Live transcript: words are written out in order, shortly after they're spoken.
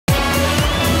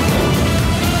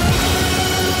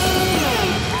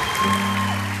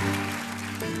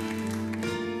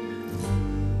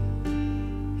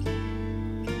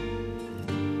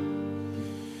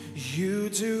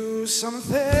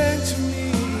something to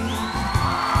me.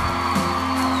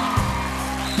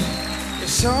 There's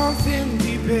something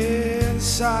deep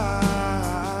inside.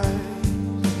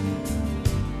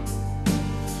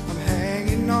 I'm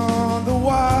hanging on the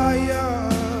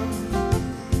wire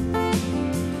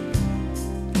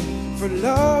for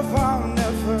love I'll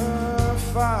never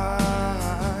find.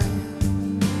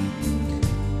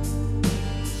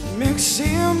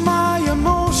 Mixing my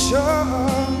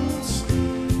emotions,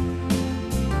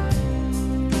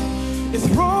 it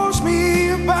throws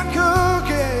me back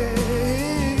again.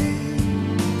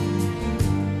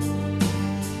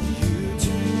 You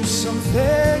do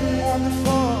something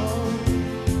wonderful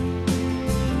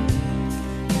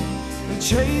and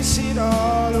chase it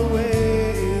all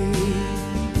away.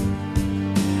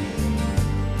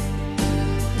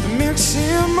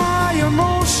 Mixing my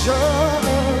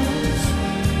emotions,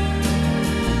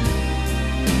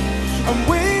 I'm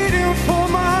waiting for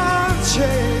my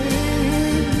change.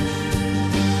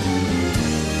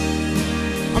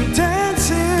 I'm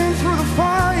dancing through the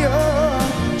fire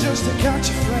just to catch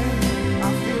a flame. I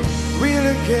feel real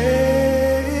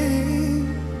again.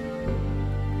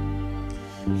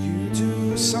 You do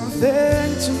something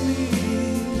to me.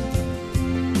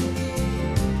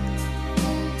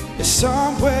 It's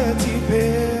somewhere deep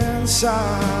inside.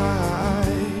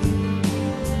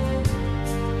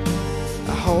 I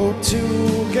hope to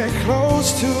get close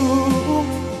to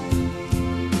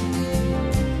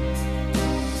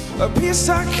a peace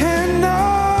I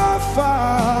cannot find.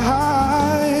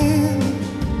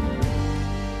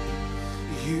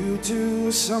 You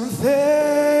do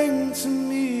something to me.